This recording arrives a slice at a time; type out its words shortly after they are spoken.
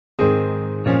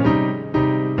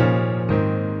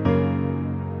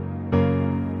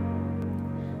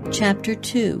Chapter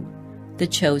 2. The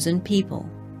Chosen People.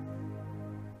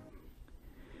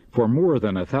 For more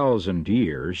than 1,000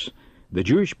 years, the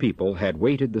Jewish people had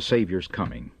waited the Savior's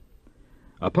coming.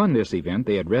 Upon this event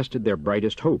they had rested their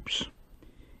brightest hopes.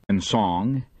 In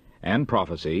song and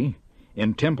prophecy,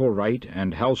 in temple rite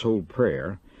and household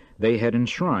prayer, they had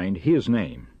enshrined His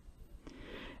name.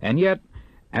 And yet,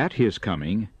 at His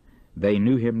coming, they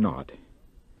knew Him not.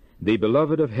 The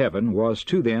Beloved of heaven was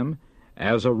to them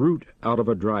as a root out of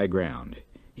a dry ground.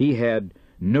 He had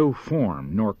no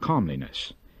form nor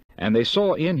comeliness, and they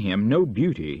saw in Him no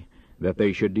beauty that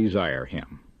they should desire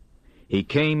Him. He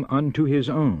came unto His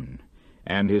own,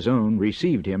 and His own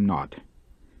received Him not.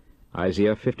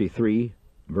 Isaiah 53,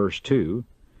 verse 2,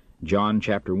 John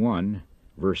chapter 1,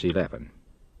 verse 11.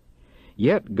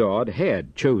 Yet God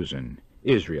had chosen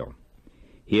Israel.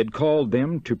 He had called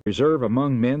them to preserve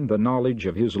among men the knowledge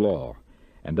of His law,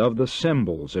 and of the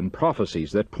symbols and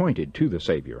prophecies that pointed to the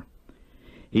Savior.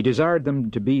 He desired them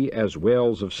to be as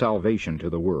wells of salvation to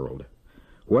the world.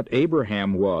 What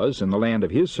Abraham was in the land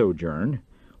of his sojourn,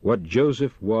 what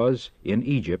Joseph was in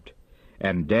Egypt,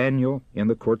 and Daniel in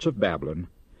the courts of Babylon,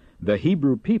 the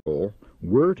Hebrew people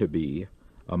were to be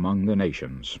among the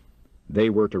nations. They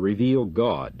were to reveal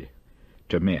God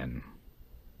to men.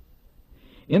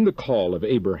 In the call of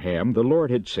Abraham, the Lord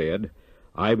had said,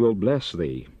 I will bless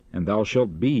thee, and thou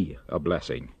shalt be a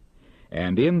blessing,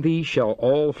 and in thee shall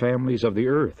all families of the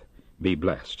earth be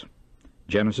blessed.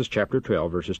 Genesis chapter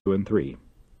 12, verses 2 and 3.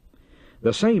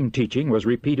 The same teaching was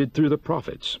repeated through the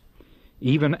prophets.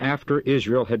 Even after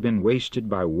Israel had been wasted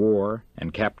by war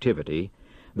and captivity,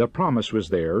 the promise was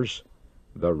theirs,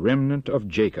 the remnant of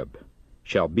Jacob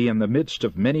shall be in the midst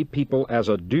of many people as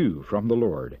a dew from the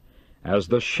Lord, as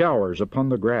the showers upon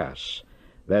the grass,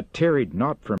 that tarried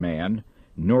not for man,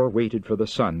 nor waited for the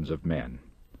sons of men.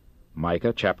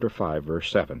 Micah chapter 5,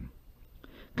 verse 7.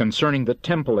 Concerning the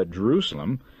temple at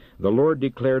Jerusalem, the Lord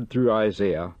declared through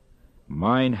Isaiah,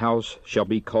 Mine house shall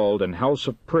be called an house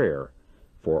of prayer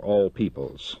for all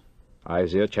peoples.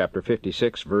 Isaiah chapter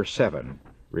 56, verse 7,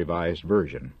 Revised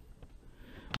Version.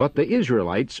 But the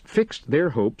Israelites fixed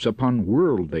their hopes upon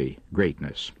worldly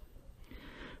greatness.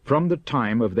 From the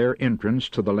time of their entrance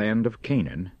to the land of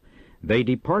Canaan, they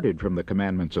departed from the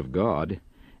commandments of God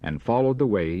and followed the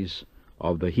ways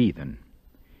of the heathen.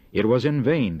 It was in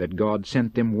vain that God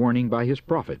sent them warning by His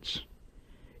prophets.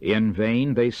 In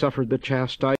vain they suffered the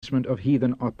chastisement of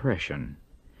heathen oppression.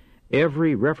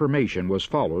 Every reformation was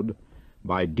followed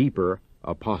by deeper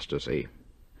apostasy.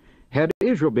 Had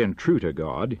Israel been true to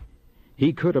God,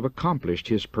 He could have accomplished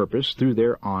His purpose through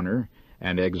their honor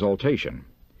and exaltation.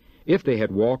 If they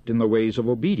had walked in the ways of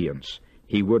obedience,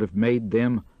 He would have made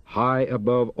them high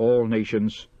above all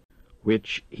nations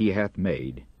which He hath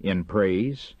made, in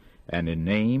praise, and in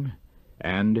name,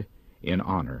 and in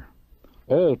honor.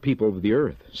 All people of the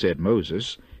earth, said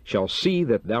Moses, shall see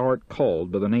that thou art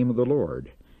called by the name of the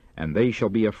Lord, and they shall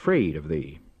be afraid of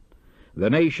thee. The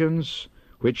nations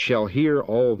which shall hear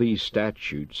all these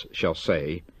statutes shall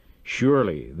say,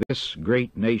 Surely this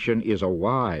great nation is a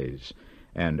wise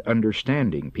and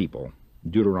understanding people.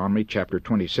 Deuteronomy chapter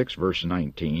 26, verse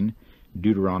 19,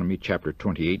 Deuteronomy chapter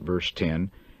 28, verse 10,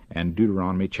 and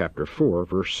Deuteronomy chapter 4,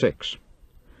 verse 6.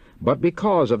 But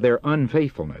because of their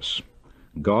unfaithfulness,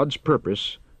 God's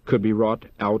purpose could be wrought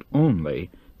out only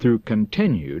through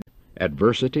continued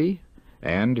adversity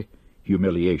and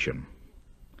humiliation.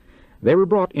 They were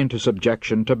brought into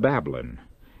subjection to Babylon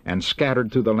and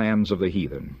scattered through the lands of the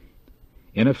heathen.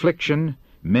 In affliction,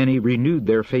 many renewed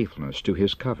their faithfulness to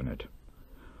His covenant.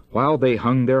 While they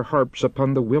hung their harps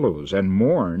upon the willows and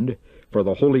mourned for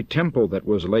the holy temple that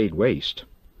was laid waste,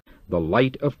 the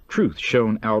light of truth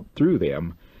shone out through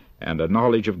them, and a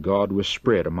knowledge of God was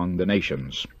spread among the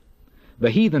nations.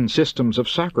 The heathen systems of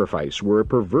sacrifice were a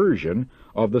perversion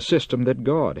of the system that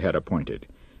God had appointed,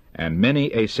 and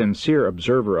many a sincere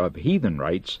observer of heathen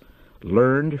rites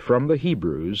learned from the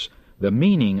Hebrews the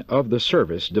meaning of the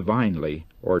service divinely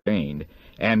ordained,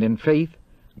 and in faith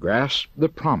grasped the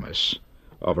promise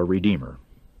of a Redeemer.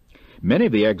 Many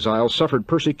of the exiles suffered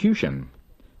persecution.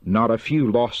 Not a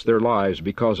few lost their lives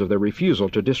because of their refusal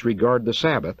to disregard the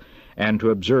Sabbath and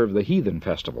to observe the heathen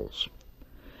festivals.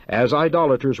 As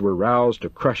idolaters were roused to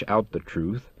crush out the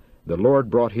truth, the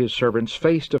Lord brought His servants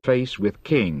face to face with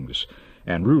kings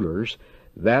and rulers,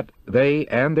 that they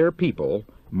and their people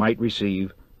might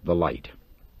receive the light.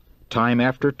 Time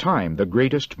after time the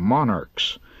greatest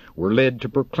monarchs were led to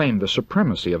proclaim the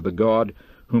supremacy of the God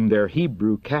whom their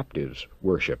Hebrew captives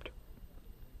worshipped.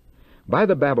 By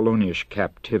the Babylonian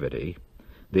captivity,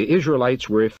 the Israelites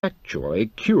were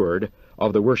effectually cured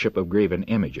of the worship of graven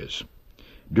images.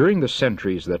 During the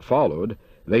centuries that followed,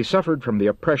 they suffered from the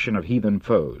oppression of heathen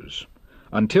foes,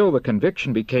 until the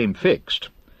conviction became fixed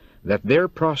that their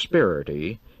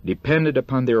prosperity depended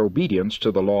upon their obedience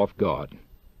to the law of God.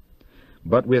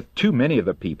 But with too many of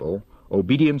the people,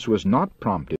 obedience was not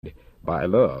prompted by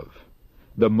love.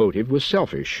 The motive was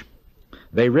selfish.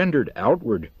 They rendered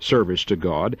outward service to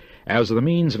God as the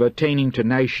means of attaining to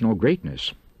national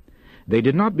greatness. They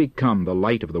did not become the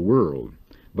light of the world,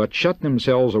 but shut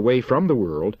themselves away from the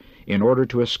world in order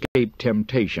to escape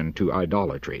temptation to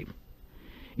idolatry.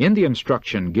 In the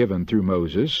instruction given through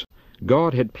Moses,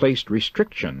 God had placed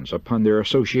restrictions upon their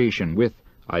association with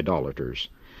idolaters,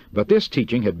 but this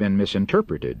teaching had been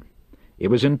misinterpreted. It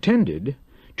was intended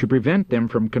to prevent them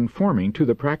from conforming to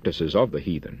the practices of the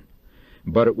heathen,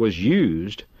 but it was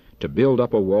used to build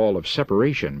up a wall of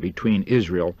separation between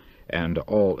Israel and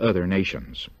all other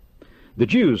nations. The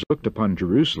Jews looked upon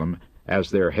Jerusalem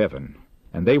as their heaven,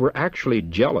 and they were actually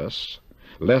jealous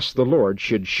lest the Lord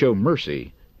should show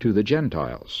mercy to the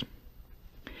Gentiles.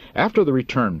 After the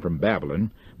return from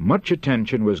Babylon, much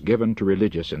attention was given to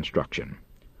religious instruction.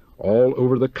 All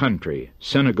over the country,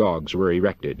 synagogues were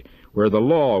erected, where the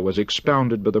law was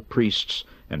expounded by the priests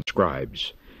and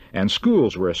scribes, and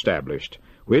schools were established,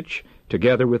 which,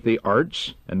 together with the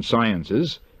arts and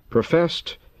sciences,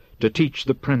 professed to teach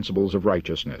the principles of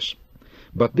righteousness.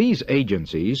 But these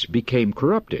agencies became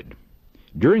corrupted.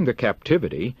 During the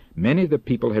captivity, many of the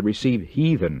people had received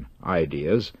heathen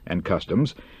ideas and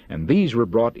customs, and these were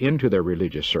brought into their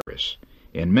religious service.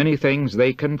 In many things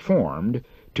they conformed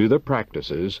to the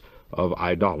practices of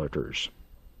idolaters.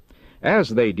 As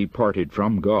they departed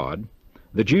from God,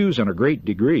 the Jews in a great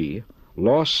degree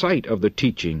lost sight of the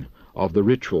teaching of the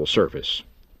ritual service.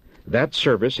 That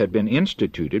service had been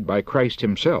instituted by Christ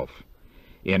himself.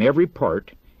 In every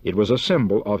part it was a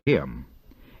symbol of him,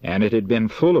 and it had been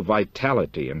full of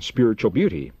vitality and spiritual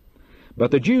beauty. But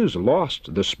the Jews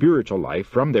lost the spiritual life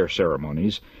from their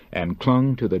ceremonies and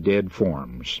clung to the dead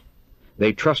forms.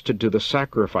 They trusted to the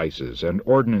sacrifices and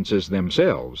ordinances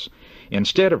themselves,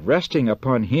 instead of resting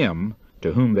upon him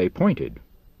to whom they pointed.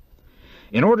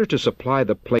 In order to supply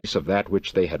the place of that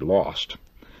which they had lost,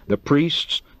 the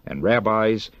priests and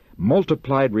rabbis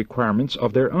multiplied requirements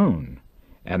of their own,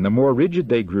 and the more rigid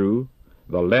they grew,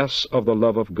 the less of the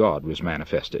love of God was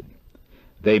manifested.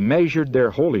 They measured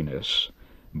their holiness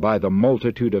by the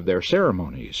multitude of their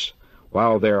ceremonies,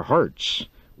 while their hearts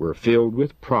were filled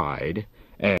with pride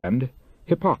and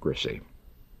hypocrisy.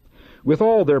 With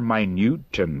all their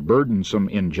minute and burdensome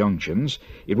injunctions,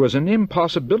 it was an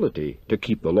impossibility to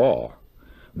keep the law.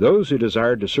 Those who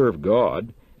desired to serve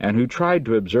God and who tried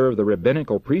to observe the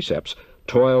rabbinical precepts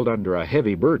toiled under a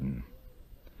heavy burden.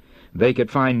 They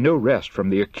could find no rest from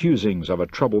the accusings of a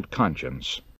troubled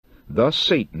conscience. Thus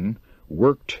Satan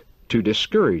worked to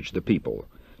discourage the people,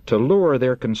 to lower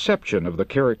their conception of the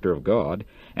character of God,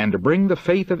 and to bring the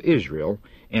faith of Israel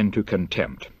into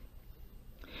contempt.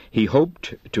 He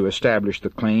hoped to establish the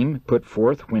claim put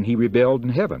forth when he rebelled in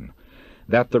heaven,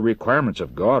 that the requirements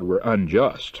of God were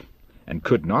unjust and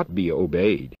could not be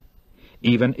obeyed.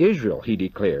 Even Israel, he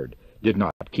declared, did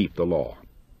not keep the law.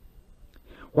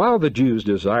 While the Jews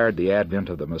desired the advent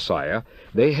of the Messiah,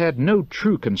 they had no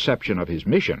true conception of his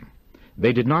mission.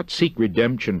 They did not seek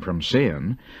redemption from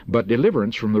sin, but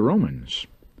deliverance from the Romans.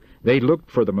 They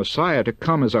looked for the Messiah to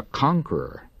come as a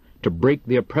conqueror, to break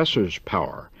the oppressor's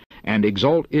power, and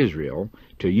exalt Israel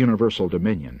to universal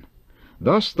dominion.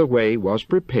 Thus the way was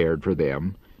prepared for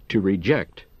them to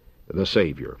reject the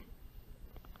Savior.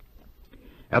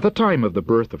 At the time of the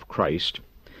birth of Christ,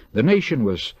 the nation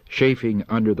was chafing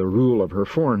under the rule of her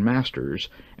foreign masters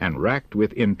and racked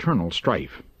with internal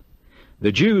strife.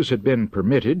 The Jews had been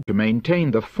permitted to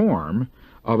maintain the form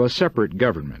of a separate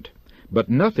government, but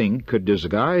nothing could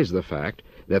disguise the fact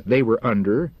that they were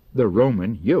under the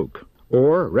Roman yoke,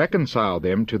 or reconcile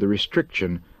them to the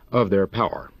restriction of their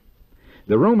power.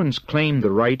 The Romans claimed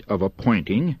the right of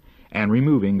appointing and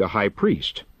removing the high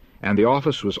priest, and the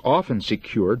office was often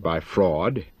secured by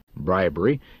fraud,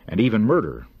 bribery, and even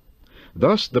murder.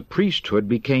 Thus the priesthood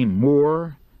became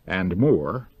more and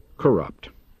more corrupt.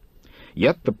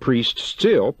 Yet the priests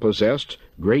still possessed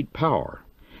great power,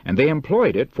 and they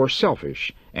employed it for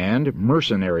selfish and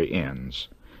mercenary ends.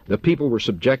 The people were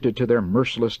subjected to their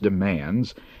merciless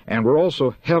demands, and were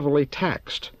also heavily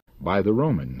taxed by the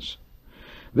Romans.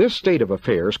 This state of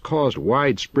affairs caused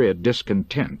widespread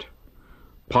discontent.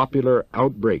 Popular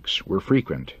outbreaks were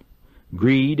frequent.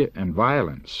 Greed and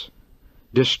violence,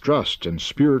 distrust and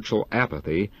spiritual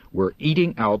apathy were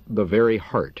eating out the very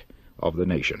heart of the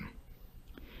nation.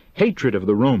 Hatred of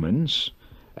the Romans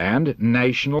and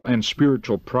national and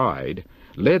spiritual pride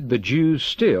led the Jews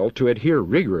still to adhere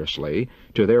rigorously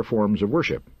to their forms of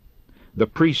worship. The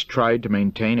priests tried to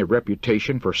maintain a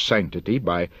reputation for sanctity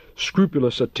by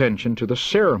scrupulous attention to the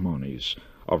ceremonies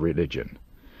of religion.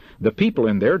 The people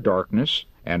in their darkness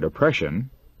and oppression,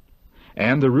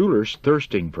 and the rulers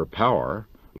thirsting for power,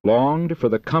 longed for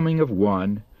the coming of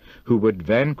one who would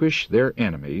vanquish their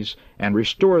enemies and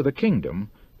restore the kingdom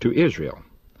to Israel.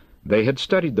 They had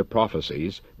studied the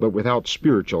prophecies, but without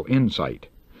spiritual insight.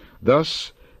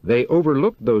 Thus, they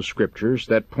overlooked those scriptures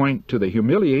that point to the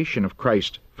humiliation of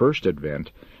Christ's first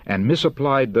advent, and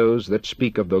misapplied those that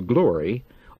speak of the glory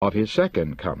of his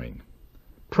second coming.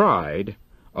 Pride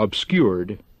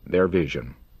obscured their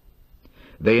vision.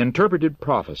 They interpreted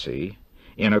prophecy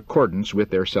in accordance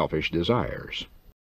with their selfish desires.